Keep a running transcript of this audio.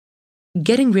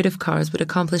Getting rid of cars would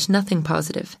accomplish nothing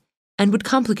positive and would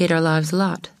complicate our lives a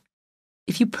lot.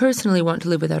 If you personally want to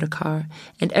live without a car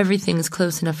and everything is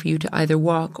close enough for you to either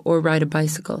walk or ride a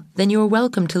bicycle, then you are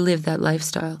welcome to live that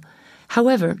lifestyle.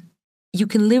 However, you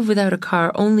can live without a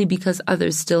car only because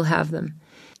others still have them.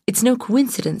 It's no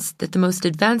coincidence that the most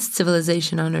advanced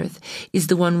civilization on Earth is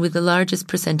the one with the largest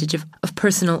percentage of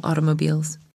personal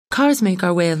automobiles. Cars make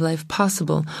our way of life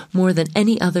possible more than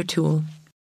any other tool.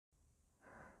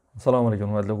 Assalomu alaykum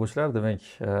hurmatli o'quvchilar.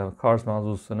 Demak, Cars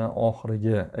mavzusini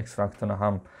oxirgi ekstraktini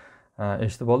ham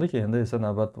eshitib oldik. Endi esa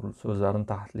navbat so'zlarning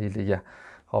tahliliga.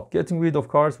 Hop, getting rid of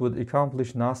cars would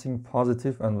accomplish nothing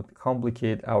positive and would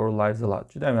complicate our lives a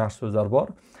lot. Juda ham yaxshi so'zlar bor.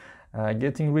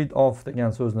 Getting rid of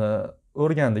degan so'zni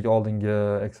o'rgandik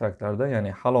oldingi ekstraktlarda,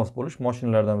 ya'ni xalos bo'lish,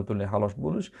 mashinalardan butunlay xalos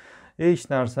bo'lish. Hech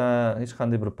narsa, hech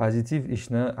qanday bir pozitiv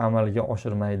ishni amalga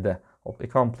oshirmaydi. Hop,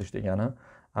 accomplish degani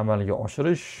amalga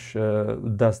oshirish,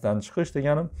 uddasidan chiqish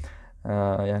degani,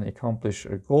 ya'ni accomplish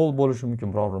goal bo'lishi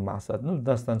mumkin, biror bir maqsadni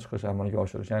uddasidan chiqish, amalga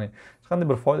oshirish. Ya'ni hech qanday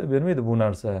bir foyda bermaydi bu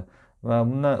narsa va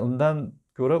undan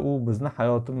ko'ra u bizni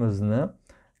hayotimizni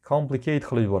complicate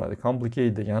qilib yuboradi.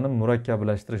 Complicate degani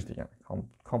murakkablashtirish degani.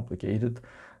 Complicated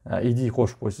ed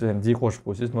qo'shib qo'ysangiz, ya'ni d qo'shib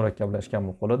qo'ysangiz murakkablashgan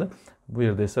bo'lib qoladi. Bu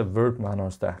yerda esa verb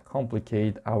ma'nosida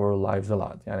complicate our lives a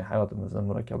lot, ya'ni hayotimizni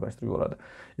murakkablashtirib yuboradi.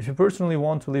 If you personally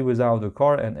want to live without a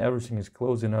car and everything is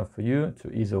close enough for you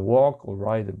to either walk or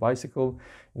ride a bicycle,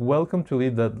 welcome to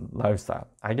live that lifestyle.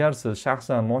 Agar siz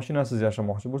shaxsan mashinasiz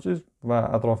yashamoqchi bo'lsangiz va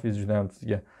atrofingiz juda ham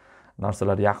sizga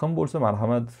narsalar yaqin bo'lsa,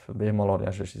 marhamat, bemalol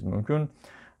yashashingiz mumkin.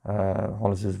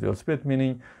 Xohlasangiz velosiped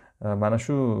mining, mana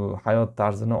shu hayot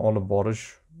tarzini olib borish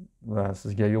va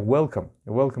sizga you're welcome.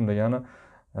 You're welcome degani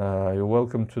you're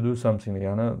welcome to do something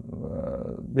degani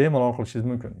bemalol qilishingiz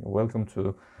mumkin. You're welcome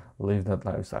to live that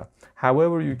lifestyle.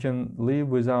 However, you can live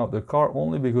without the car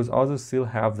only because others still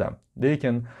have them.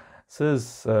 Lekin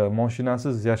siz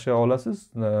mashinasiz yashay olasiz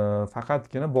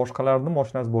faqatgina boshqalarning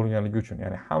mashinasi bo'lganligi uchun.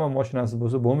 Ya'ni hamma mashinasi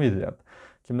bo'lsa bo'lmaydi deyapti.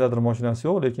 Kimdadir mashinasi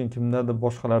yo'q, lekin kimdadir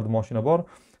boshqalarning mashina bor.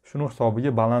 Shuni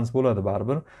hisobiga balans bo'ladi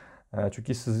baribir.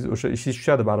 Chunki siz o'sha ishingiz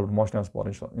tushadi baribir mashinasi bor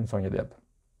insonga deyapti.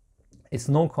 It's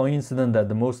no coincidence that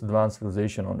the most advanced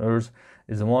civilization on earth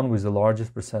is the one with the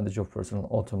largest percentage of personal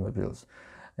automobiles.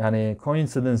 Ya'ni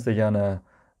coincidence degani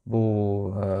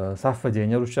bu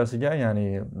совпадение ruschasiga,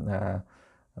 ya'ni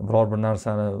biror bir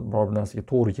narsaga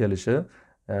to'g'ri kelishi,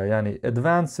 ya'ni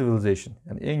advanced civilization,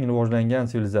 ya'ni eng rivojlangan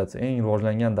sivilizatsiya, eng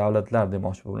rivojlangan davlatlar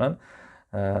demoqchi bilan,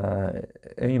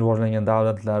 eng rivojlangan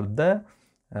davlatlarda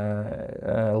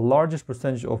largest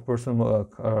percentage of personal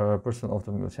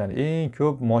automobiles, ya'ni eng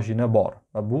ko'p mashina bor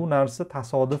va bu narsa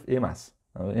tasodif emas.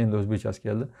 Endi o'zbekchasi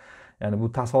keldi. Ya'ni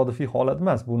bu tasodifiy holat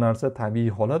emas, bu narsa tabiiy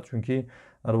holat, chunki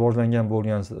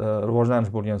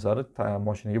rivojlanish bo'lgan sari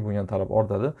mashinaga bo'lgan talab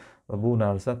ortadi va bu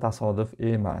narsa tasodif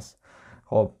emas.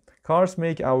 Xo'p, cars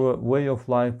make our way of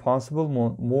life possible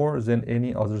more than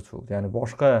any other tool. Ya'ni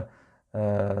boshqa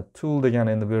tool degan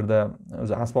endi bu yerda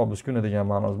o'zi asbob uskuna degan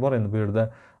ma'nosi bor. Endi bu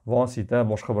yerda vosita,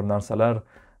 boshqa bir narsalar,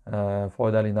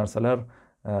 foydali narsalar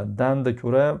danda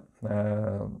ko'ra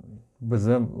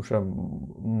bizim o'sha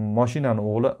mashinani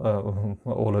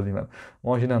o'g'li deyman.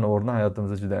 Mashinani o'rni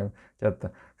hayotimizda juda ham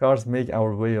katta. Cars make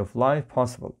our way of life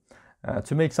possible.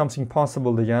 To make something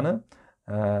possible degani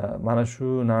mana shu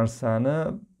narsani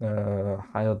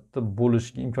hayotda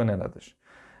bo'lishga imkon yaratish.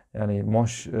 Ya'ni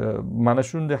mana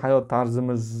shunday hayot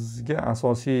tarzimizga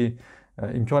asosiy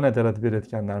imkoniyat yaratib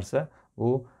berayotgan narsa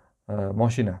bu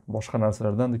mashina. Boshqa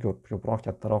narsalardan ko'proq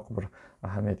kattaroq bir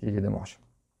ahamiyatga ega demoqchi.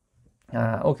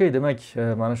 Okay, demak,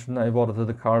 mana shundan iborat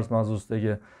edi Cars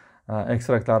mavzusidagi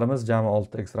ekstraktlarimiz. Jami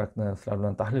 6 ta ekstraktni sizlar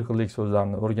bilan tahlil qildik,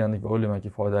 so'zlarni o'rgandik va o'ylaymanki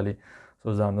foydali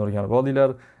so'zlarni o'rganib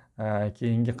oldinglar.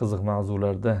 Keyingi qiziq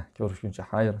mavzularda ko'rishguncha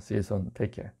xayr, see you soon,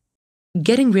 take care.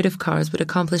 Getting rid of cars would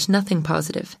accomplish nothing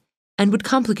positive and would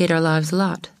complicate our lives a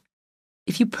lot.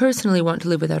 If you personally want to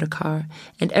live without a car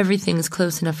and everything is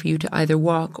close enough for you to either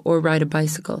walk or ride a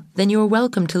bicycle, then you are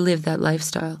welcome to live that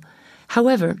lifestyle.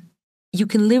 However, you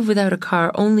can live without a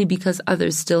car only because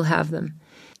others still have them.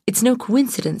 It's no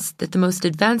coincidence that the most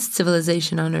advanced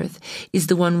civilization on Earth is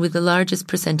the one with the largest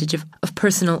percentage of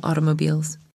personal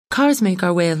automobiles. Cars make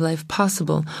our way of life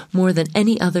possible more than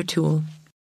any other tool.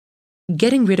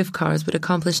 Getting rid of cars would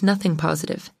accomplish nothing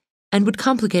positive and would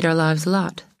complicate our lives a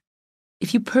lot.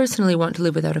 If you personally want to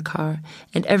live without a car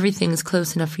and everything is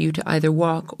close enough for you to either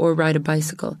walk or ride a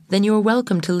bicycle, then you are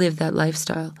welcome to live that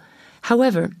lifestyle.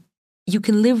 However, you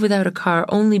can live without a car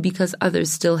only because others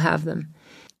still have them.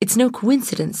 It's no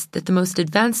coincidence that the most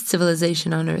advanced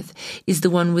civilization on Earth is the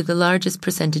one with the largest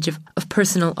percentage of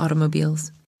personal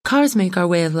automobiles. Cars make our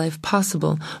way of life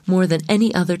possible more than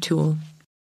any other tool.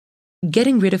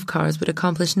 Getting rid of cars would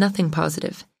accomplish nothing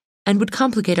positive and would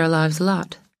complicate our lives a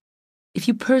lot. If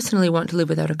you personally want to live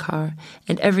without a car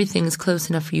and everything is close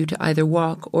enough for you to either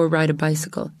walk or ride a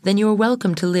bicycle, then you are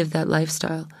welcome to live that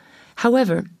lifestyle.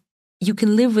 However, you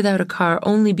can live without a car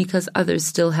only because others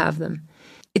still have them.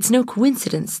 It's no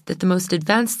coincidence that the most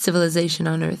advanced civilization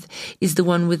on Earth is the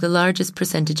one with the largest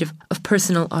percentage of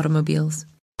personal automobiles.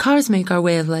 Cars make our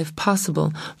way of life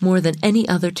possible more than any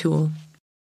other tool.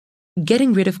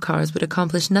 Getting rid of cars would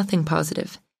accomplish nothing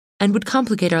positive and would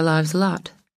complicate our lives a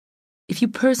lot. If you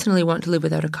personally want to live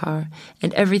without a car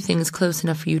and everything is close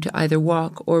enough for you to either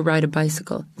walk or ride a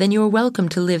bicycle, then you are welcome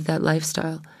to live that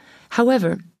lifestyle.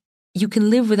 However, you can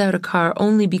live without a car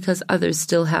only because others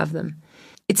still have them.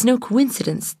 It's no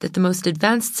coincidence that the most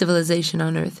advanced civilization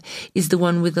on Earth is the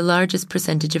one with the largest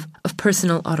percentage of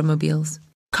personal automobiles.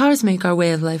 Cars make our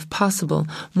way of life possible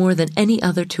more than any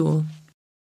other tool.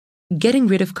 Getting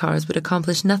rid of cars would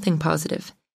accomplish nothing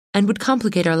positive and would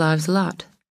complicate our lives a lot.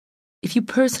 If you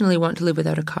personally want to live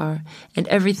without a car and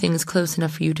everything is close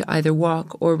enough for you to either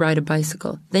walk or ride a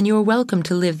bicycle, then you are welcome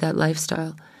to live that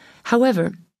lifestyle.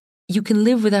 However, you can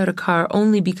live without a car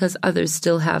only because others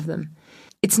still have them.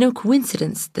 It's no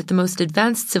coincidence that the most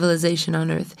advanced civilization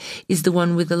on Earth is the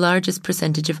one with the largest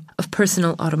percentage of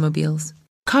personal automobiles.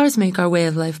 Cars make our way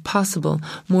of life possible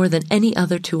more than any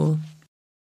other tool.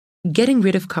 Getting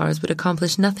rid of cars would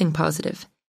accomplish nothing positive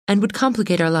and would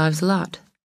complicate our lives a lot.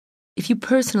 If you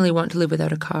personally want to live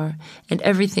without a car and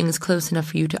everything is close enough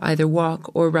for you to either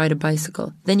walk or ride a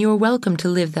bicycle, then you are welcome to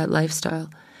live that lifestyle.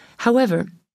 However,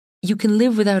 you can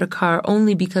live without a car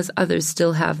only because others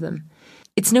still have them.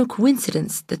 It's no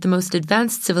coincidence that the most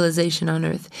advanced civilization on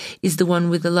Earth is the one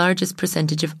with the largest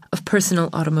percentage of personal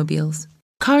automobiles.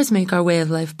 Cars make our way of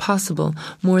life possible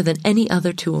more than any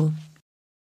other tool.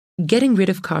 Getting rid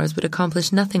of cars would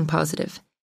accomplish nothing positive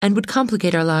and would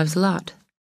complicate our lives a lot.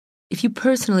 If you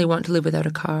personally want to live without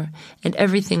a car and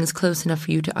everything is close enough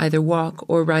for you to either walk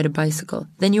or ride a bicycle,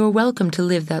 then you are welcome to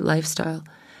live that lifestyle.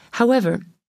 However,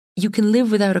 you can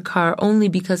live without a car only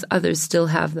because others still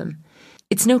have them.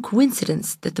 It's no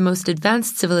coincidence that the most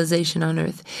advanced civilization on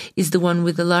Earth is the one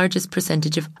with the largest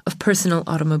percentage of personal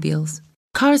automobiles.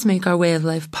 Cars make our way of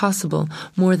life possible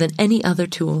more than any other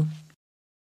tool.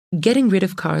 Getting rid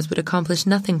of cars would accomplish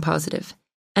nothing positive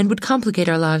and would complicate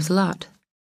our lives a lot.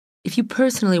 If you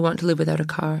personally want to live without a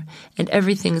car and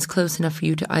everything is close enough for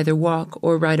you to either walk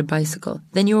or ride a bicycle,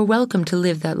 then you are welcome to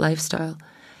live that lifestyle.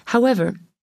 However,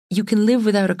 you can live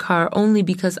without a car only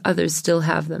because others still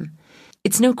have them.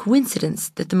 It's no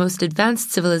coincidence that the most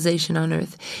advanced civilization on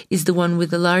Earth is the one with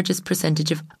the largest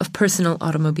percentage of personal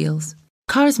automobiles.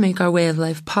 Cars make our way of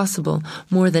life possible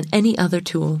more than any other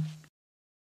tool.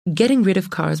 Getting rid of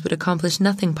cars would accomplish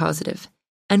nothing positive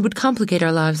and would complicate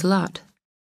our lives a lot.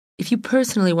 If you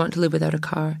personally want to live without a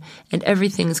car and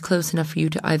everything is close enough for you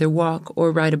to either walk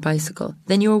or ride a bicycle,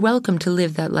 then you are welcome to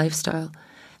live that lifestyle.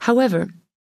 However,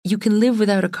 you can live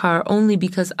without a car only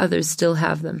because others still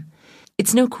have them.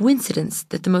 It's no coincidence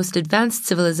that the most advanced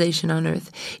civilization on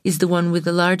Earth is the one with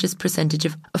the largest percentage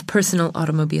of personal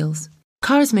automobiles.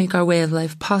 Cars make our way of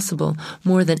life possible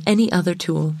more than any other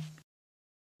tool.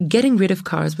 Getting rid of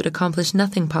cars would accomplish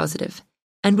nothing positive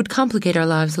and would complicate our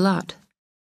lives a lot.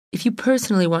 If you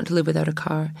personally want to live without a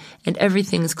car and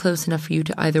everything is close enough for you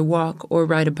to either walk or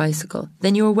ride a bicycle,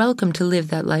 then you are welcome to live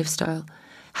that lifestyle.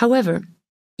 However,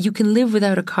 you can live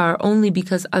without a car only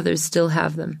because others still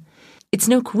have them. It's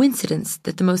no coincidence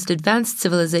that the most advanced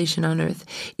civilization on Earth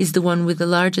is the one with the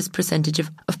largest percentage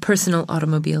of personal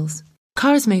automobiles.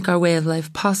 Cars make our way of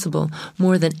life possible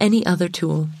more than any other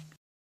tool.